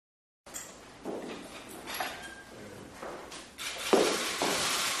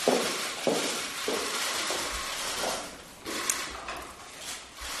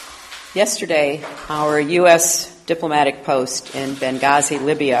Yesterday, our U.S. diplomatic post in Benghazi,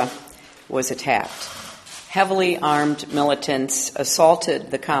 Libya, was attacked. Heavily armed militants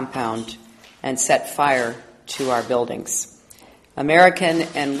assaulted the compound and set fire to our buildings. American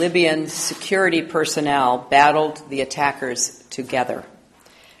and Libyan security personnel battled the attackers together.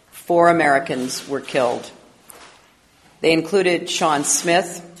 4 Americans were killed. They included Sean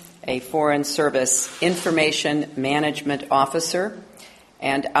Smith, a Foreign Service Information Management Officer,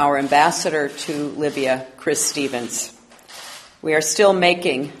 and our ambassador to Libya, Chris Stevens. We are still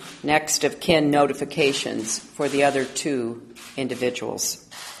making next of kin notifications for the other 2 individuals.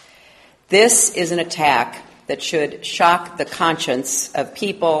 This is an attack that should shock the conscience of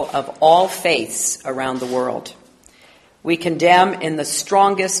people of all faiths around the world. We condemn in the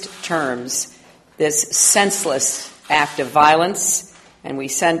strongest terms this senseless act of violence, and we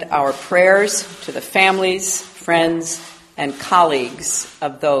send our prayers to the families, friends, and colleagues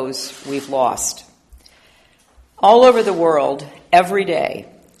of those we've lost. All over the world, every day,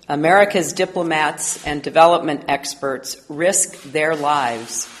 America's diplomats and development experts risk their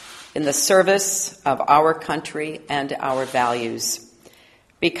lives in the service of our country and our values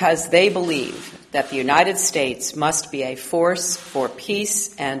because they believe that the United States must be a force for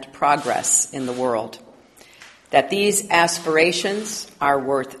peace and progress in the world, that these aspirations are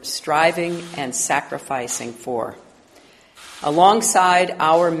worth striving and sacrificing for. Alongside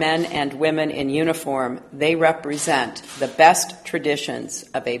our men and women in uniform, they represent the best traditions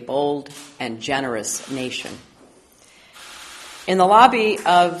of a bold and generous nation. In the lobby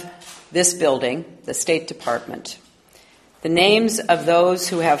of this building, the State Department, the names of those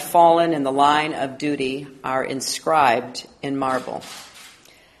who have fallen in the line of duty are inscribed in marble.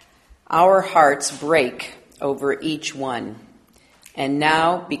 Our hearts break over each one, and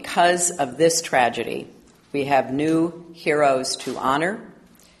now, because of this tragedy, we have new heroes to honor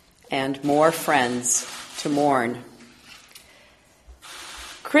and more friends to mourn.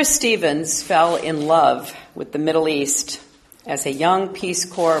 Chris Stevens fell in love with the Middle East as a young Peace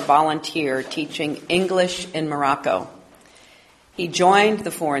Corps volunteer teaching English in Morocco. He joined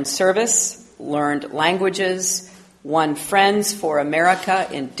the Foreign Service, learned languages, won friends for America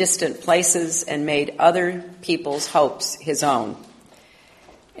in distant places, and made other people's hopes his own.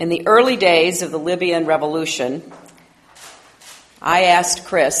 In the early days of the Libyan revolution, I asked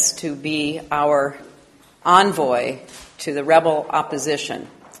Chris to be our envoy to the rebel opposition.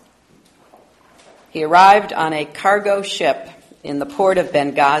 He arrived on a cargo ship in the port of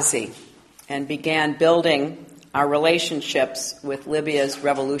Benghazi and began building our relationships with Libya's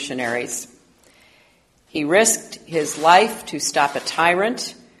revolutionaries. He risked his life to stop a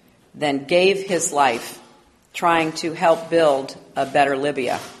tyrant, then gave his life trying to help build a better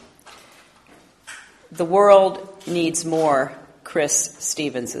Libya. The world needs more Chris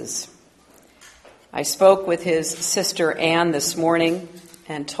Stevenses. I spoke with his sister Anne this morning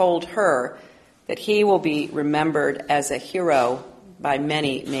and told her that he will be remembered as a hero by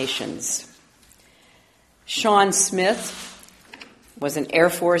many nations. Sean Smith was an Air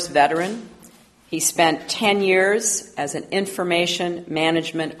Force veteran. He spent 10 years as an information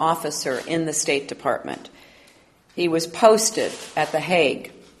management officer in the State Department. He was posted at The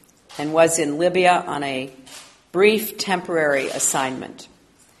Hague and was in Libya on a brief temporary assignment.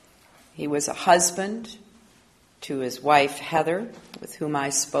 He was a husband to his wife, Heather, with whom I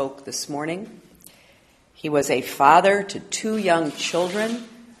spoke this morning. He was a father to 2 young children,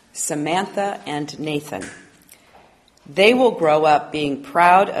 Samantha and Nathan. They will grow up being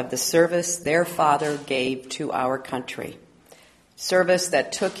proud of the service their father gave to our country, service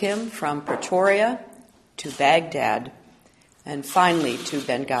that took him from Pretoria to Baghdad, and finally to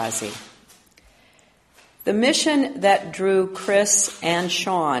Benghazi. The mission that drew Chris and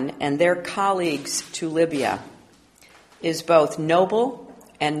Sean and their colleagues to Libya is both noble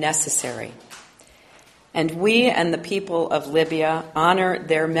and necessary. And we and the people of Libya honor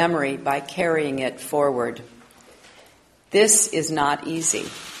their memory by carrying it forward. This is not easy.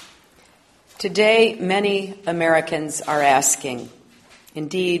 Today, many Americans are asking,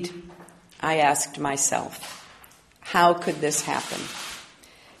 indeed, I asked myself, how could this happen?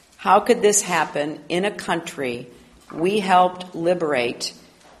 How could this happen in a country we helped liberate,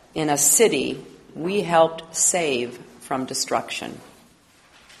 in a city we helped save from destruction?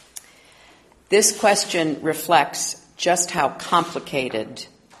 This question reflects just how complicated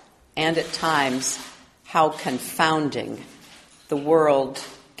and at times how confounding the world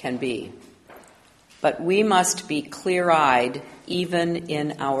can be. But we must be clear-eyed even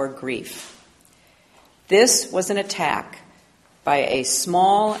in our grief. This was an attack by a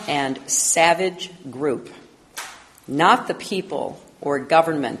small and savage group, not the people or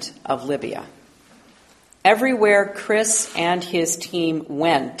government of Libya. Everywhere Chris and his team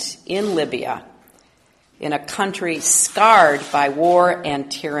went in Libya, in a country scarred by war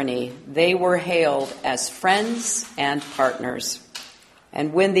and tyranny, they were hailed as friends and partners.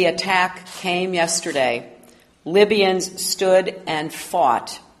 And when the attack came yesterday, Libyans stood and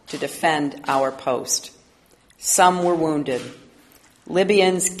fought to defend our post. Some were wounded.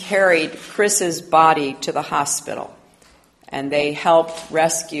 Libyans carried Chris's body to the hospital, and they helped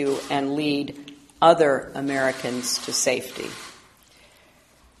rescue and lead other Americans to safety.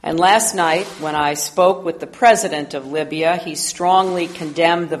 And last night, when I spoke with the president of Libya, he strongly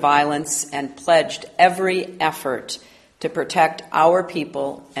condemned the violence and pledged every effort to protect our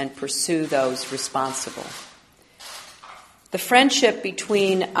people and pursue those responsible. The friendship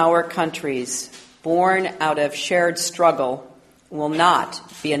between our countries, born out of shared struggle, will not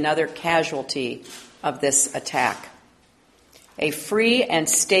be another casualty of this attack. A free and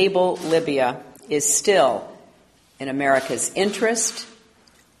stable Libya is still in America's interest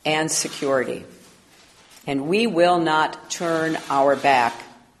and security, and we will not turn our back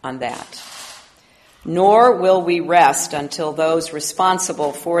on that. Nor will we rest until those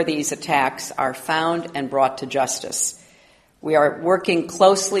responsible for these attacks are found and brought to justice. We are working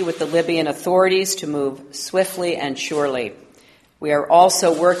closely with the Libyan authorities to move swiftly and surely. We are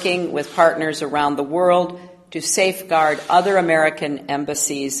also working with partners around the world to safeguard other American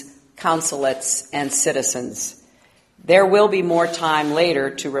embassies, consulates, and citizens. There will be more time later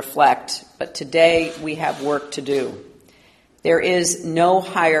to reflect, but today we have work to do. There is no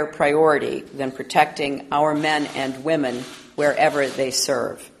higher priority than protecting our men and women wherever they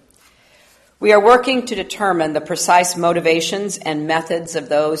serve. We are working to determine the precise motivations and methods of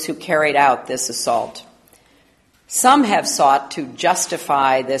those who carried out this assault. Some have sought to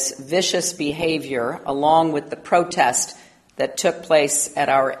justify this vicious behavior along with the protest that took place at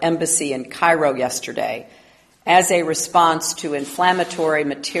our embassy in Cairo yesterday as a response to inflammatory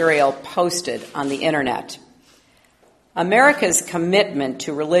material posted on the internet. America's commitment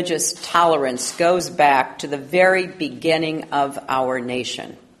to religious tolerance goes back to the very beginning of our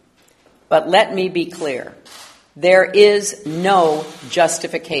nation. But let me be clear, there is no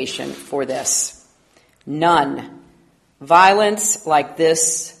justification for this. None. Violence like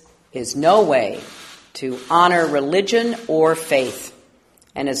this is no way to honor religion or faith.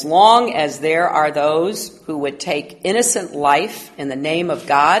 And as long as there are those who would take innocent life in the name of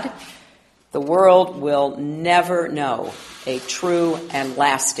God, the world will never know a true and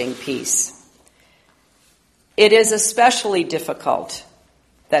lasting peace. It is especially difficult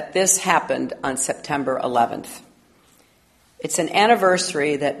that this happened on September 11th. It's an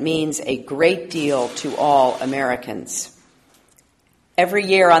anniversary that means a great deal to all Americans. Every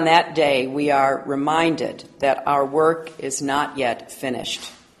year on that day, we are reminded that our work is not yet finished,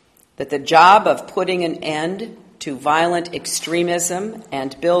 that the job of putting an end to violent extremism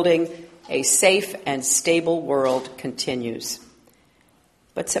and building a safe and stable world continues.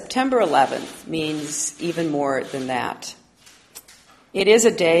 But September 11th means even more than that. It is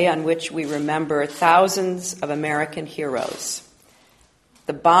a day on which we remember thousands of American heroes,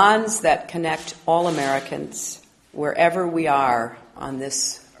 the bonds that connect all Americans wherever we are on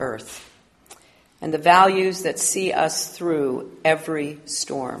this earth, and the values that see us through every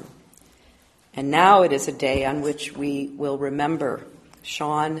storm. And now it is a day on which we will remember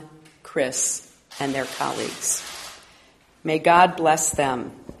Sean, Chris, and their colleagues. May God bless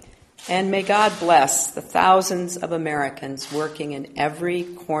them, and may God bless the thousands of Americans working in every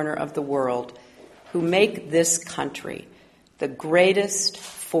corner of the world who make this country the greatest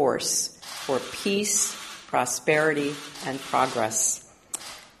force for peace, prosperity, and progress,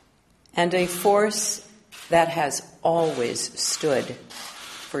 and a force that has always stood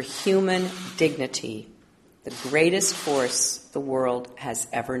for human dignity, the greatest force the world has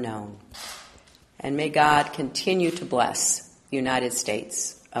ever known. And may God continue to bless the United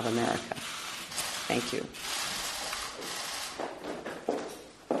States of America. Thank you.